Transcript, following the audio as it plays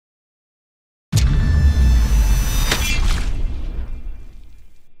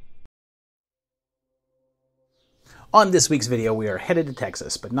On this week's video, we are headed to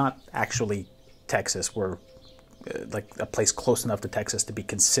Texas, but not actually Texas. We're like a place close enough to Texas to be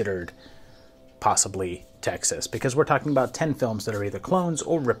considered possibly Texas, because we're talking about 10 films that are either clones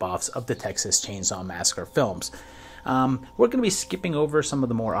or ripoffs of the Texas Chainsaw Massacre films. We're going to be skipping over some of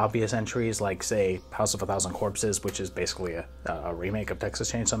the more obvious entries, like, say, House of a Thousand Corpses, which is basically a remake of Texas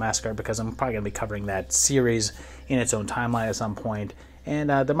Chainsaw Massacre, because I'm probably going to be covering that series in its own timeline at some point. And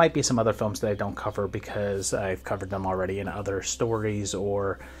there might be some other films that I don't cover because I've covered them already in other stories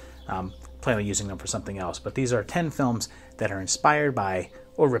or plan on using them for something else. But these are 10 films that are inspired by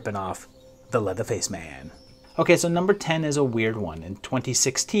or ripping off the Leatherface Man. Okay, so number 10 is a weird one. In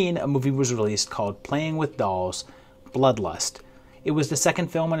 2016, a movie was released called Playing with Dolls, Bloodlust. It was the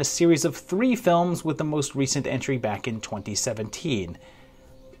second film in a series of 3 films, with the most recent entry back in 2017.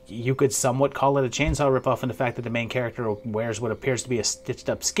 You could somewhat call it a chainsaw ripoff in the fact that the main character wears what appears to be a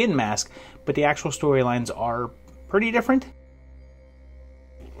stitched-up skin mask, but the actual storylines are pretty different.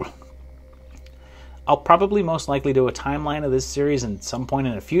 I'll probably most likely do a timeline of this series at some point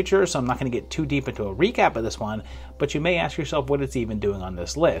in the future, so I'm not going to get too deep into a recap of this one, but you may ask yourself what it's even doing on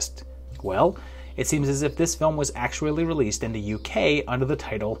this list. Well, it seems as if this film was actually released in the UK under the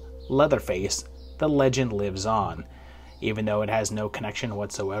title Leatherface: The Legend Lives On, even though it has no connection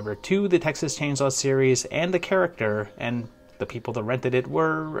whatsoever to the Texas Chainsaw series, and the character and the people that rented it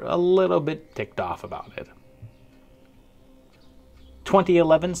were a little bit ticked off about it.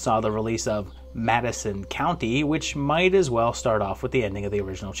 2011 saw the release of Madison County, which might as well start off with the ending of the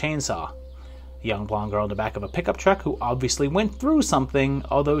original Chainsaw. A young blonde girl in the back of a pickup truck who obviously went through something,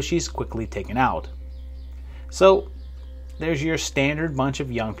 although she's quickly taken out. So, there's your standard bunch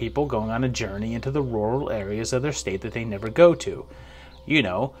of young people going on a journey into the rural areas of their state that they never go to. You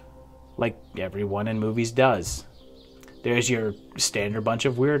know, like everyone in movies does. There's your standard bunch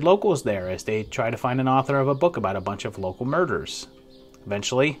of weird locals there as they try to find an author of a book about a bunch of local murders.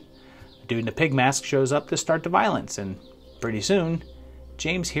 Eventually, a dude in a pig mask shows up to start the violence, and pretty soon,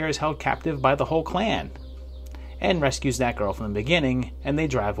 James here is held captive by the whole clan, and rescues that girl from the beginning, and they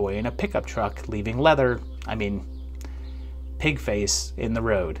drive away in a pickup truck, leaving Pigface in the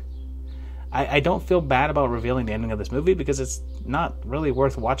road. I don't feel bad about revealing the ending of this movie because it's not really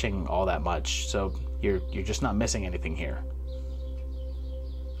worth watching all that much, so you're just not missing anything here.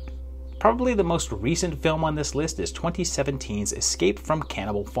 Probably the most recent film on this list is 2017's Escape from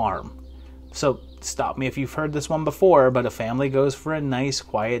Cannibal Farm. So stop me if you've heard this one before, but a family goes for a nice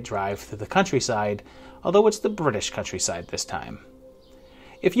quiet drive through the countryside, although it's the British countryside this time.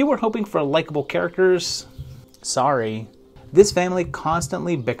 If you were hoping for likable characters, sorry. This family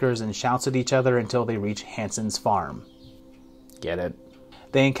constantly bickers and shouts at each other until they reach Hanson's farm. Get it?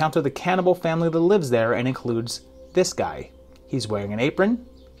 They encounter the cannibal family that lives there and includes this guy. He's wearing an apron,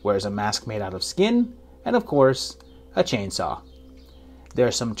 wears a mask made out of skin, and of course, a chainsaw. There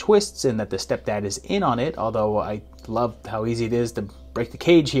are some twists in that the stepdad is in on it, although I love how easy it is to break the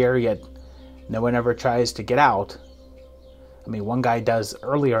cage here, yet no one ever tries to get out. I mean, one guy does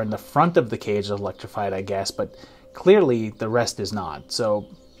earlier in the front of the cage, electrified, I guess, but clearly the rest is not. So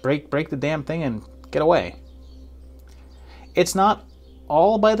break the damn thing and get away. It's not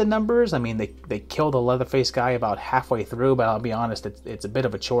all by the numbers. I mean, they kill the Leatherface guy about halfway through, but I'll be honest, it's a bit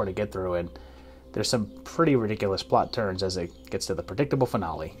of a chore to get through, and there's some pretty ridiculous plot turns as it gets to the predictable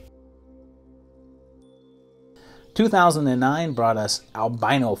finale. 2009 brought us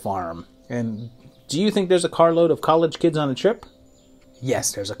Albino Farm. And do you think there's a carload of college kids on a trip?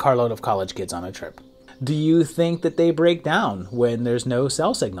 Yes, there's a carload of college kids on a trip. Do you think that they break down when there's no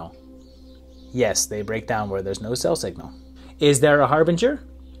cell signal? Yes, they break down where there's no cell signal. Is there a harbinger?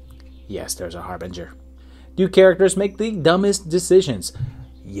 Yes, there's a harbinger. Do characters make the dumbest decisions?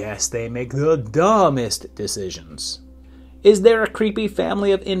 Yes, they make the dumbest decisions. Is there a creepy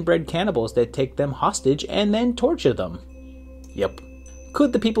family of inbred cannibals that take them hostage and then torture them? Yep.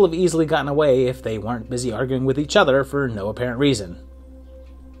 Could the people have easily gotten away if they weren't busy arguing with each other for no apparent reason?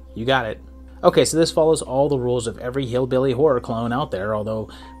 You got it. Okay, so this follows all the rules of every hillbilly horror clone out there, although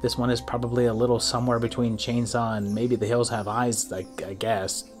this one is probably a little somewhere between Chainsaw and Maybe the Hills Have Eyes, I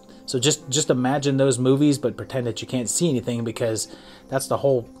guess. So just imagine those movies, but pretend that you can't see anything, because that's the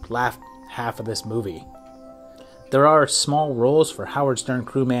whole last half of this movie. There are small roles for Howard Stern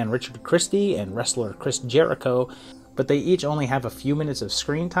crewman Richard Christie and wrestler Chris Jericho, but they each only have a few minutes of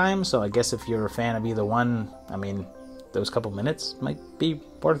screen time, so I guess if you're a fan of either one, I mean, those couple minutes might be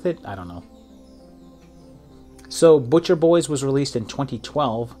worth it. I don't know. So Butcher Boys was released in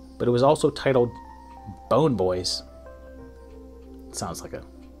 2012, but it was also titled Bone Boys. Sounds like a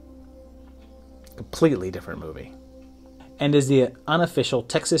completely different movie. and is the unofficial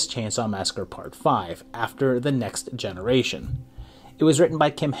Texas Chainsaw Massacre Part 5, After the Next Generation. It was written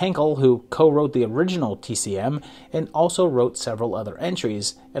by Kim Henkel, who co-wrote the original TCM and also wrote several other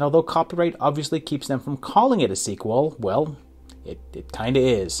entries, and although copyright obviously keeps them from calling it a sequel, well, it kinda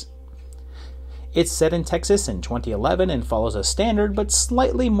is. It's set in Texas in 2011 and follows a standard but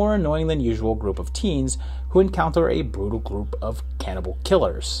slightly more annoying than usual group of teens who encounter a brutal group of cannibal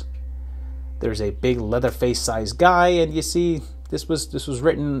killers. There's a big Leatherface-sized guy, and you see, this was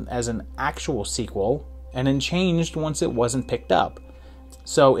written as an actual sequel and then changed once it wasn't picked up.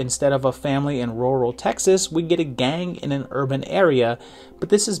 So instead of a family in rural Texas, we get a gang in an urban area, but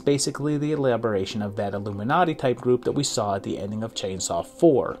this is basically the elaboration of that Illuminati-type group that we saw at the ending of Chainsaw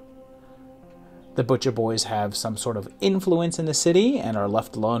 4. The Butcher Boys have some sort of influence in the city and are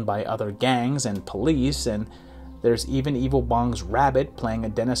left alone by other gangs and police, and there's even Evil Bong's Rabbit playing a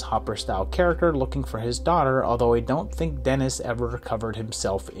Dennis Hopper-style character looking for his daughter, although I don't think Dennis ever recovered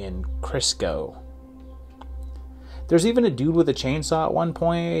himself in Crisco. There's even a dude with a chainsaw at one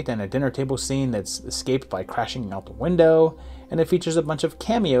point, and a dinner table scene that's escaped by crashing out the window, and it features a bunch of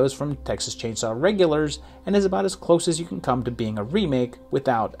cameos from Texas Chainsaw regulars, and is about as close as you can come to being a remake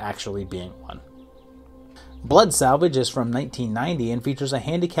without actually being one. Blood Salvage is from 1990 and features a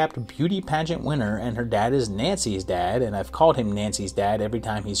handicapped beauty pageant winner, and her dad is Nancy's dad, and I've called him Nancy's dad every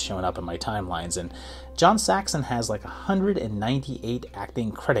time he's shown up in my timelines. And John Saxon has like 198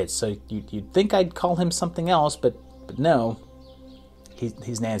 acting credits, so you'd think I'd call him something else, but no,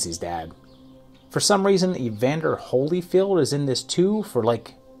 he's Nancy's dad. For some reason, Evander Holyfield is in this too for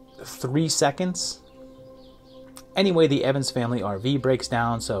like 3 seconds. Anyway, the Evans family RV breaks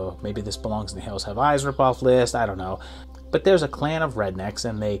down, so maybe this belongs in the Hills Have Eyes ripoff list, I don't know. But there's a clan of rednecks,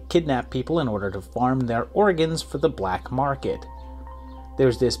 and they kidnap people in order to farm their organs for the black market.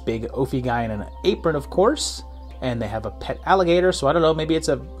 There's this big oafy guy in an apron, of course, and they have a pet alligator, so I don't know, maybe it's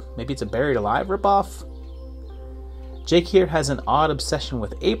a Buried Alive ripoff? Jake here has an odd obsession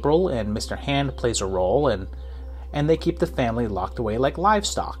with April, and Mr. Hand plays a role, and they keep the family locked away like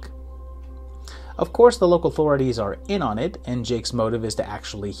livestock. Of course, the local authorities are in on it, and Jake's motive is to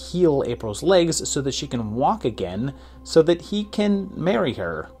actually heal April's legs so that she can walk again, so that he can marry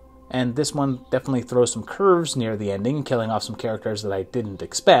her. And this one definitely throws some curves near the ending, killing off some characters that I didn't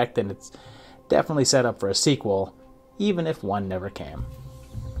expect, and it's definitely set up for a sequel, even if one never came.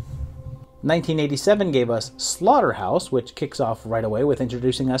 1987 gave us Slaughterhouse, which kicks off right away with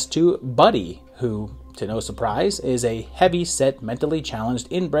introducing us to Buddy, who, to no surprise, is a heavy-set, mentally challenged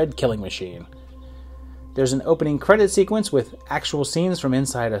inbred killing machine. There's an opening credit sequence with actual scenes from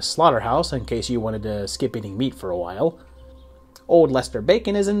inside a slaughterhouse, in case you wanted to skip eating meat for a while. Old Lester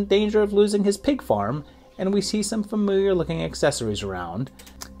Bacon is in danger of losing his pig farm, and we see some familiar-looking accessories around.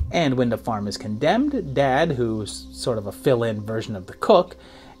 And when the farm is condemned, Dad, who's sort of a fill-in version of the cook,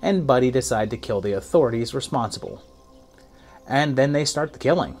 and Buddy decide to kill the authorities responsible. And then they start the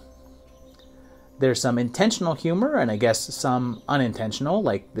killing. There's some intentional humor, and I guess some unintentional,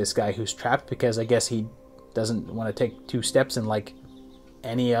 like this guy who's trapped because I guess he doesn't want to take 2 steps in like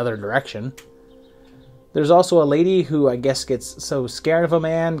any other direction. There's also a lady who I guess gets so scared of a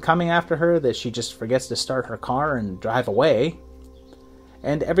man coming after her that she just forgets to start her car and drive away.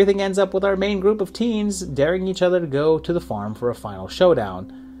 And everything ends up with our main group of teens daring each other to go to the farm for a final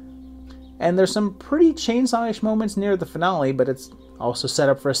showdown. And there's some pretty chainsaw-ish moments near the finale, but it's also set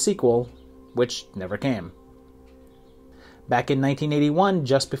up for a sequel, which never came. Back in 1981,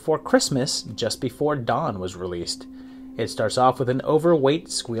 just before Christmas, Just Before Dawn was released. It starts off with an overweight,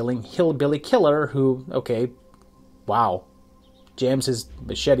 squealing hillbilly killer who, okay, wow, jams his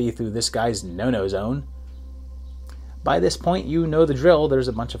machete through this guy's no-no zone. By this point, you know the drill. There's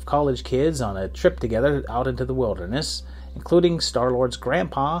a bunch of college kids on a trip together out into the wilderness, including Star-Lord's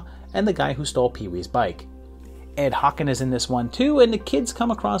grandpa and the guy who stole Pee-wee's bike. Ed Hawken is in this one too, and the kids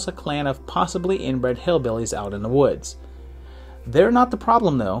come across a clan of possibly inbred hillbillies out in the woods. They're not the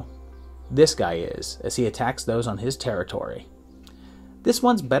problem though. This guy is, as he attacks those on his territory. This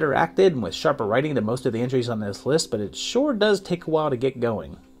one's better acted and with sharper writing than most of the entries on this list, but it sure does take a while to get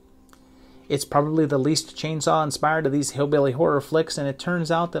going. It's probably the least chainsaw inspired of these hillbilly horror flicks, and it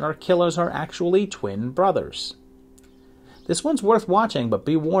turns out that our killers are actually twin brothers. This one's worth watching, but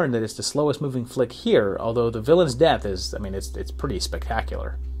be warned that it's the slowest moving flick here, although the villain's death is, it's pretty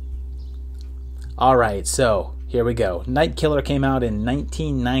spectacular. Alright, so, here we go. Night Killer came out in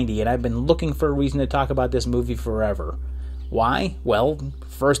 1990, and I've been looking for a reason to talk about this movie forever. Why? Well,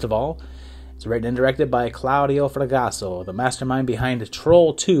 first of all, it's written and directed by Claudio Fragasso, the mastermind behind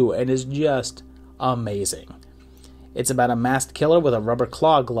Troll 2, and is just amazing. It's about a masked killer with a rubber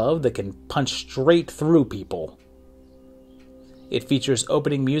claw glove that can punch straight through people. It features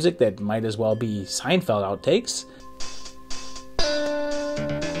opening music that might as well be Seinfeld outtakes.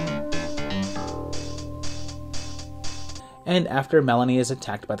 And after Melanie is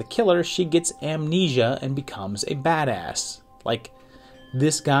attacked by the killer, she gets amnesia and becomes a badass. Like,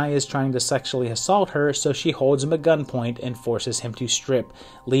 this guy is trying to sexually assault her, so she holds him at gunpoint and forces him to strip,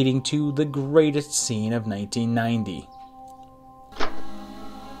 leading to the greatest scene of 1990.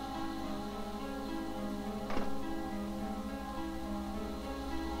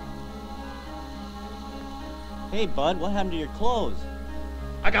 Hey, bud, what happened to your clothes?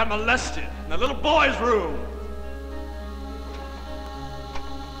 I got molested in the little boy's room.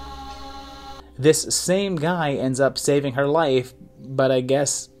 This same guy ends up saving her life, but I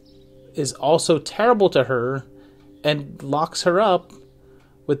guess is also terrible to her and locks her up,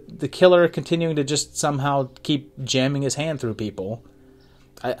 with the killer continuing to just somehow keep jamming his hand through people.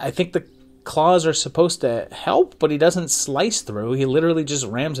 I think the claws are supposed to help, but he doesn't slice through. He literally just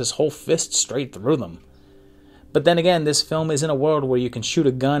rams his whole fist straight through them. But then again, this film is in a world where you can shoot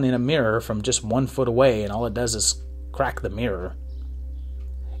a gun in a mirror from just 1 foot away, and all it does is crack the mirror.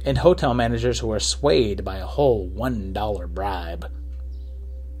 And hotel managers who are swayed by a whole $1 bribe.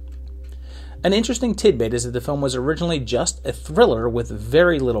 An interesting tidbit is that the film was originally just a thriller with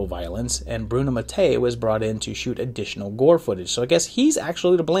very little violence, and Bruno Mattei was brought in to shoot additional gore footage, so I guess he's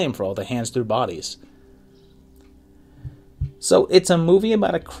actually to blame for all the hands through bodies. So it's a movie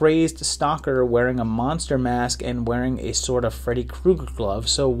about a crazed stalker wearing a monster mask and wearing a sort of Freddy Krueger glove,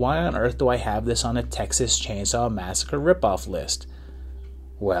 so why on earth do I have this on a Texas Chainsaw Massacre ripoff list?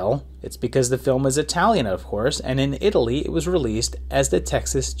 Well, it's because the film is Italian, of course, and in Italy it was released as the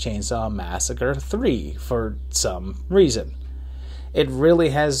Texas Chainsaw Massacre 3 for some reason. It really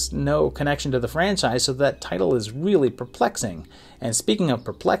has no connection to the franchise, so that title is really perplexing. And speaking of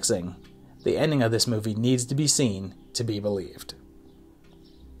perplexing, the ending of this movie needs to be seen to be believed.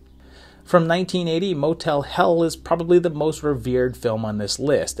 From 1980, Motel Hell is probably the most revered film on this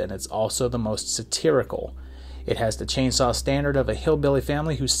list, and it's also the most satirical. It has the chainsaw standard of a hillbilly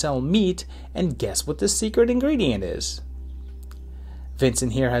family who sell meat, and guess what the secret ingredient is?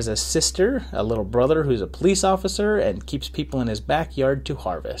 Vincent here has a sister, a little brother who's a police officer, and keeps people in his backyard to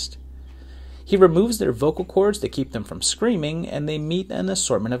harvest. He removes their vocal cords to keep them from screaming, and they meet an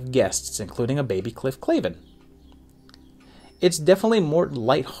assortment of guests, including a baby Cliff Clavin. It's definitely more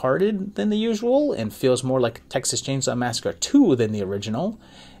lighthearted than the usual, and feels more like Texas Chainsaw Massacre 2 than the original.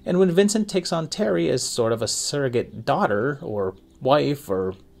 And when Vincent takes on Terry as sort of a surrogate daughter, or wife,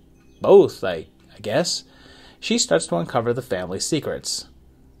 or both, I guess, she starts to uncover the family's secrets.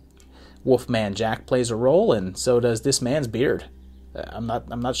 Wolfman Jack plays a role, and so does this man's beard. I'm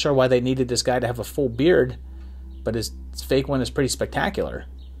not sure why they needed this guy to have a full beard, but his fake one is pretty spectacular.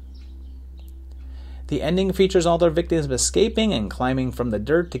 The ending features all their victims escaping and climbing from the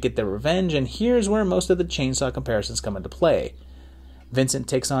dirt to get their revenge, and here's where most of the chainsaw comparisons come into play. Vincent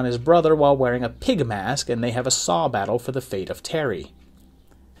takes on his brother while wearing a pig mask, and they have a saw battle for the fate of Terry.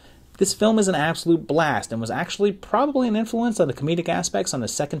 This film is an absolute blast, and was actually probably an influence on the comedic aspects on the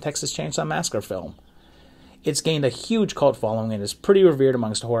second Texas Chainsaw Massacre film. It's gained a huge cult following and is pretty revered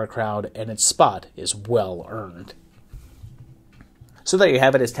amongst the horror crowd, and its spot is well earned. So there you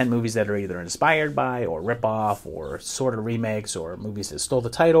have it, as 10 movies that are either inspired by, or rip-off, or sort of remakes, or movies that stole the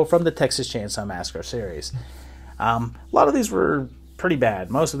title from the Texas Chainsaw Massacre series. A lot of these were pretty bad.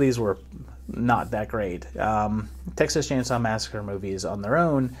 Most of these were not that great. Texas Chainsaw Massacre movies on their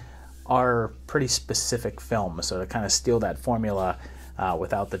own are pretty specific films, so to kind of steal that formula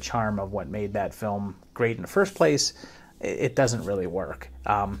without the charm of what made that film great in the first place, it doesn't really work.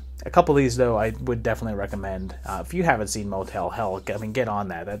 A couple of these, though, I would definitely recommend. If you haven't seen Motel Hell, I mean, get on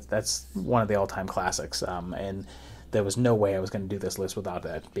that. That's one of the all-time classics, and there was no way I was going to do this list without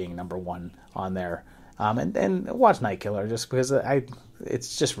that being number one on there. And watch Night Killer, just because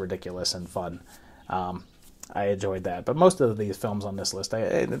it's just ridiculous and fun. I enjoyed that, but most of these films on this list,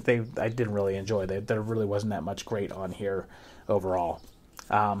 I didn't really enjoy. There really wasn't that much great on here overall.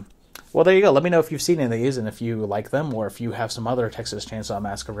 Well, there you go. Let me know if you've seen any of these and if you like them, or if you have some other Texas Chainsaw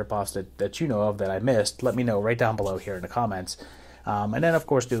Massacre ripoffs that you know of that I missed. Let me know right down below here in the comments. And then, of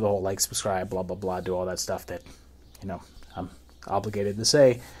course, do the whole like, subscribe, blah, blah, blah, do all that stuff that, I'm obligated to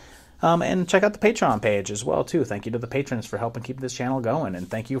say. And check out the Patreon page as well, too. Thank you to the patrons for helping keep this channel going, and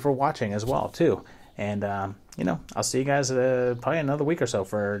thank you for watching as well, too. And, I'll see you guys probably another week or so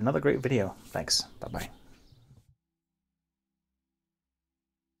for another great video. Thanks. Bye-bye.